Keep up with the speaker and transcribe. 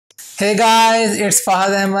Hey guys, it's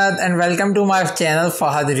Fahad Ahmed and welcome to my channel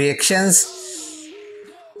Fahad Reactions।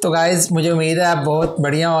 तो guys मुझे उम्मीद है आप बहुत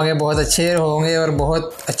बढ़िया होंगे, बहुत अच्छे होंगे और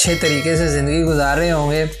बहुत अच्छे तरीके से ज़िंदगी गुजार रहे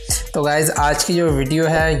होंगे। तो गाइज़ आज की जो वीडियो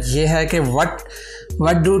है ये है कि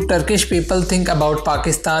what do Turkish people think about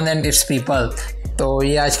Pakistan and it's people. तो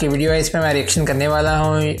ये आज की वीडियो है, इस पर मैं रिएक्शन करने वाला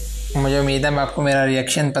हूँ। मुझे उम्मीद है आपको मेरा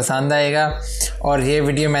रिएक्शन पसंद आएगा। और ये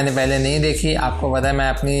वीडियो मैंने पहले नहीं देखी, आपको पता है मैं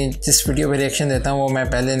अपनी जिस वीडियो पे रिएक्शन देता हूँ वो मैं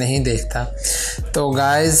पहले नहीं देखता। तो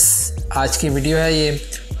गाइज़ आज की वीडियो है ये,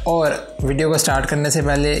 और वीडियो को स्टार्ट करने से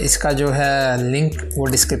पहले इसका जो है लिंक वो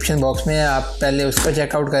डिस्क्रिप्शन बॉक्स में है, आप पहले उसको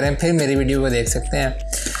चेकआउट करें फिर मेरी वीडियो को देख सकते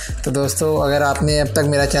हैं। तो दोस्तों अगर आपने अब तक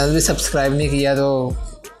मेरा चैनल भी सब्सक्राइब नहीं किया तो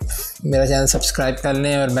मेरा चैनल सब्सक्राइब कर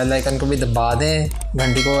लें और बेल आइकन को भी दबा दें,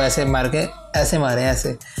 घंटी को ऐसे मार के ऐसे मारें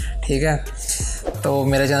ऐसे, ठीक है। तो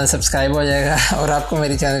मेरा चैनल सब्सक्राइब हो जाएगा और आपको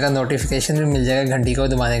मेरी चैनल का नोटिफिकेशन भी मिल जाएगा घंटी को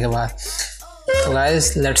दबाने के बाद। तो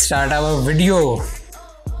guys let's start our video.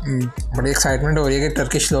 बड़ी एक्साइटमेंट हो रही है कि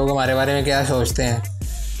टर्किश लोग हमारे बारे में क्या सोचते हैं।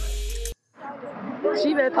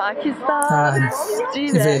 जी वे पाकिस्तान,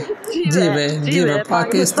 जी वे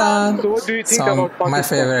पाकिस्तान। Song my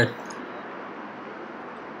favourite.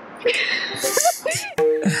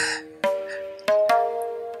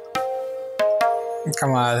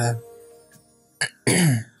 कमाल है।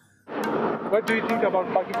 What do you think about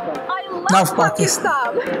Pakistan? I love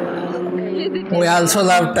Pakistan. We also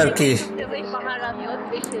love Turkey.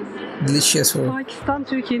 Delicious food. Pakistan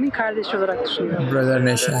Türkiye'nin kardeşi olarak düşünüyorum. Brother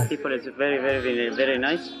nation. People is very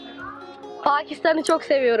nice. Pakistan'ı çok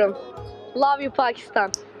seviyorum. Love you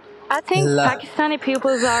Pakistan. I think Pakistani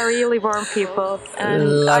people are really warm people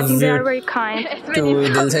and I think they are very kind. तो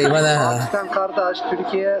दिल से ही बना है। Pakistan kardeş,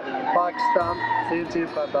 Türkiye, Pakistan, sevdiğim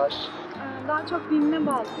kardeş. Daha çok dinle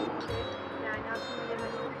bağlı.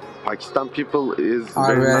 Pakistan people is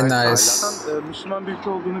Are very nice. Pakistan Müslüman bir ülke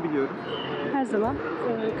olduğunu biliyorum. Her zaman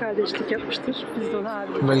kardeşlik yapmıştır. Biz de ona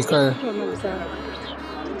abi. बिल्कुल। Ona bize yapmıştır.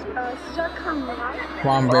 Sıcakkanlılar.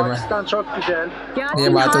 Warm baby। Pakistan çok güzel. ये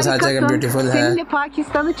बात तो सच है कि beautiful है। Seninle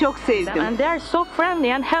Pakistan'ı çok sevdim. And they are so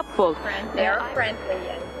friendly and helpful. They are friendly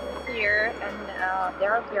and sincere and they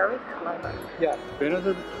are very clever. Yeah,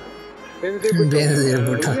 Benazir Benazir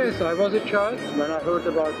Bhutto। Yes, I was a child when I heard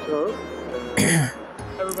about her.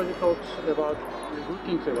 Everybody talks about good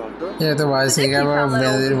things about her. ये तो बात सही है, वो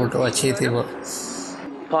बेनज़ीर भुट्टो अच्छी थी वो।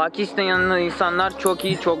 Pakistanlı insanlar çok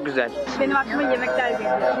iyi, çok güzel. Benim aklıma yemekler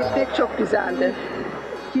geliyor. Pek çok güzeldi.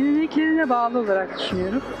 Geleneklerine bağlı olarak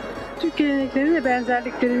düşünüyorum. Türk geleneklerine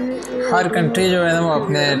benzerliklerini... हर country जो है ना वो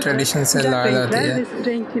अपने ट्रेडिशन से लाल होती है।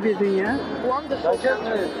 Renkli bir dünya.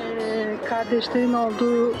 Kardeşlerin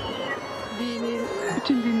olduğu dini,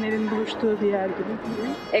 bütün dinlerin buluştuğu bir yer gibi.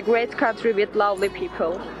 A great country with lovely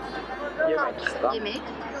people. Yemek.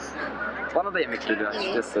 Bana da yemek geliyor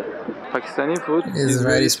açıkçası. Pakistani food is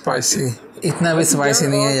very spicy। इतना भी spicy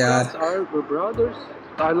नहीं है यार। Our brothers,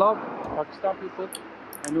 I love Pakistan people.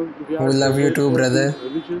 I know We love you too, brother.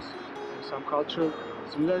 Religious, some cultural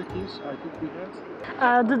similarities. I think we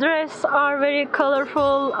have. The dress are very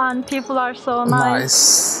colorful and people are so Nice।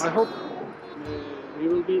 I hope we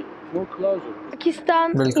will be more closer.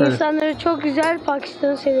 Pakistan बिल्कुल। insanları çok güzel.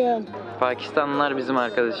 Pakistan'ı seviyorum. Pakistanlılar bizim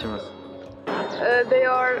arkadaşımız. They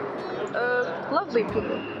are lovely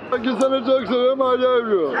people. Pakistan'ı çok seviyorum, I love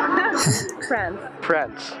you.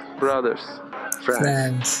 Friends, brothers.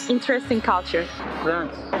 Friends। interesting culture.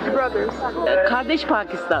 Friends. Brothers. Kardeş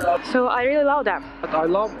Pakistan. So I really love them. But I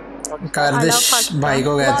love Pakistan. कार्दिश भाई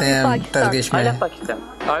को कहते हैं Turkish I में। love Pakistan.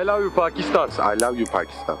 I love you Pakistan. I love you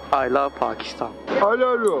Pakistan. I love Pakistan. I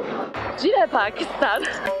love you. Ji ve Pakistan.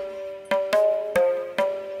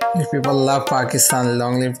 If people love Pakistan,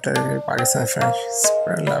 long live Turkey, Pakistan friends,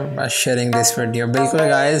 spread love by sharing this video। बिल्कुल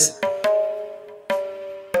guys।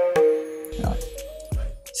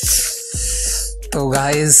 तो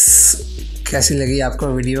guys कैसी लगी आपको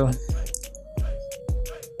video?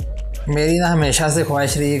 मेरी ना हमेशा से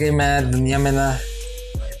ख्वाहिश रही है कि मैं दुनिया में ना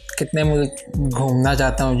कितने मुल्क घूमना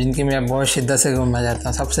चाहता हूँ जिनकी मैं बहुत शिद्दत से घूमना चाहता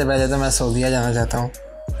हूँ। सबसे पहले तो मैं सऊदीया जाना चाहता हूँ,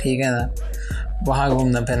 ठीक है ना, वहाँ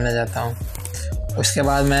घूमना फिरना चाहता हूँ। उसके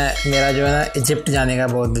बाद मेरा जो है ना इजिप्ट जाने का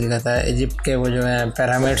बहुत दिल करता है, इजिप्ट के वो जो है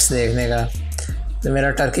पिरामिड्स देखने का। तो मेरा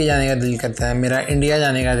टर्की जाने का दिल करता है, मेरा इंडिया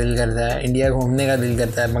जाने का दिल करता है, इंडिया घूमने का दिल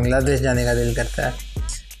करता है, बांग्लादेश जाने का दिल करता है।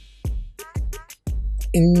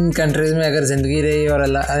 इन कंट्रीज़ में अगर ज़िंदगी रही और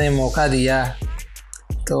अल्लाह ने मौका दिया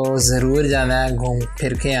तो ज़रूर जाना है, घूम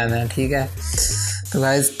फिर के आना है, ठीक है। तो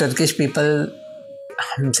गाइस टर्किश पीपल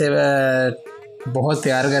हमसे बहुत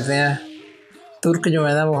प्यार करते हैं। तुर्क जो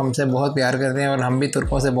है ना वो हमसे बहुत प्यार करते हैं और हम भी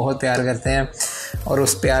तुर्कों से बहुत प्यार करते हैं। और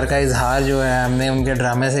उस प्यार का इजहार जो है हमने उनके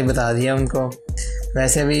ड्रामे से बता दिया उनको।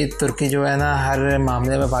 वैसे भी तुर्की जो है ना हर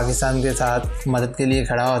मामले में पाकिस्तान के साथ मदद के लिए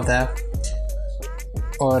खड़ा होता है,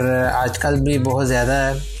 और आजकल भी बहुत ज़्यादा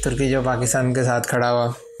है तुर्की जो पाकिस्तान के साथ खड़ा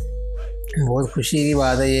हुआ। बहुत खुशी की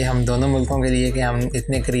बात है ये हम दोनों मुल्कों के लिए कि हम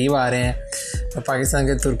इतने करीब आ रहे हैं, और पाकिस्तान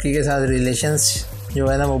के तुर्की के साथ रिलेशंस जो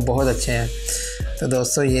है ना वो बहुत अच्छे हैं। तो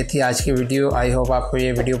दोस्तों ये थी आज की वीडियो। आई होप आपको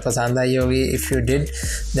ये वीडियो पसंद आई होगी। If you did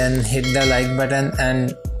then hit the like button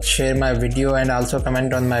and share my video and also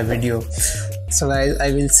comment on my video. So guys, I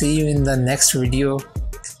will see you in the next video.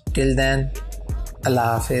 Till then, Allah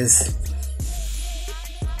Hafiz.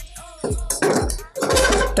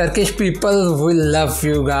 Turkish people will love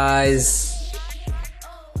you guys.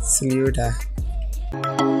 Salute.